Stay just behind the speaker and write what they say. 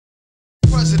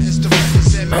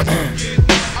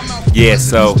Yeah,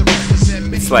 so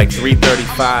it's like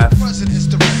 3:35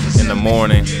 in the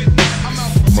morning,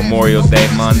 Memorial Day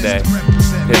Monday,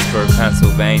 Pittsburgh,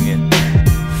 Pennsylvania,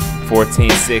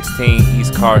 1416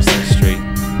 East Carson Street.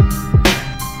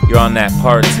 You're on that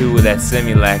part 2 of that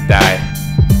Similac diet.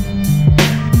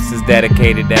 This is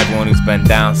dedicated to everyone who's been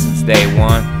down since day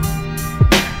 1.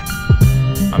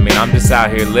 I mean, I'm just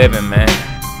out here living, man.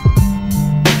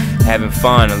 Having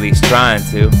fun, at least trying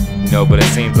to. You know, but it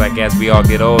seems like as we all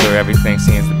get older, everything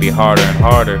seems to be harder and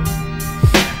harder.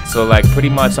 So like pretty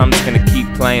much I'm just gonna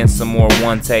keep playing some more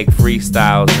one-take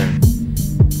freestyles, and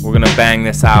we're gonna bang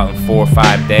this out in 4 or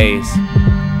 5 days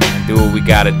and do what we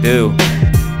gotta do.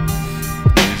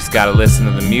 You just gotta listen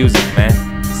to the music,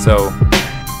 man. So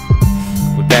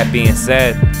with that being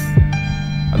said,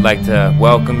 I'd like to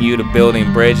welcome you to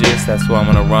Building Bridges. That's what I'm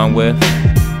gonna run with,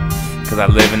 because I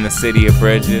live in the city of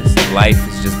bridges. Life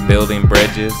is just building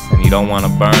bridges, and you don't want to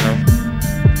burn them.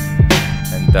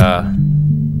 And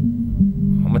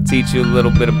I'm gonna teach you a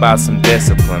little bit about some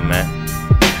discipline, man,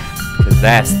 because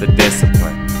that's the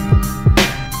discipline.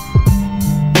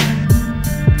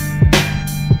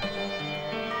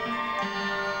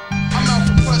 I'm out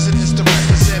for presidents to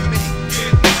represent me.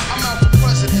 I'm out for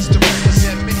presidents to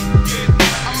represent me.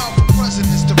 I'm out for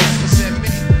presidents to represent me.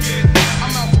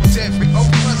 I'm out for every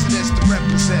presidents to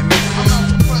represent me. I'm out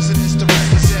for presidents to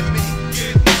represent me.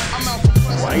 I'm out for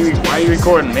presidents. Why are you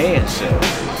recording me and shit?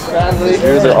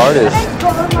 You're the artist.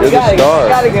 You're the star. You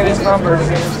gotta get his number to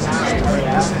get his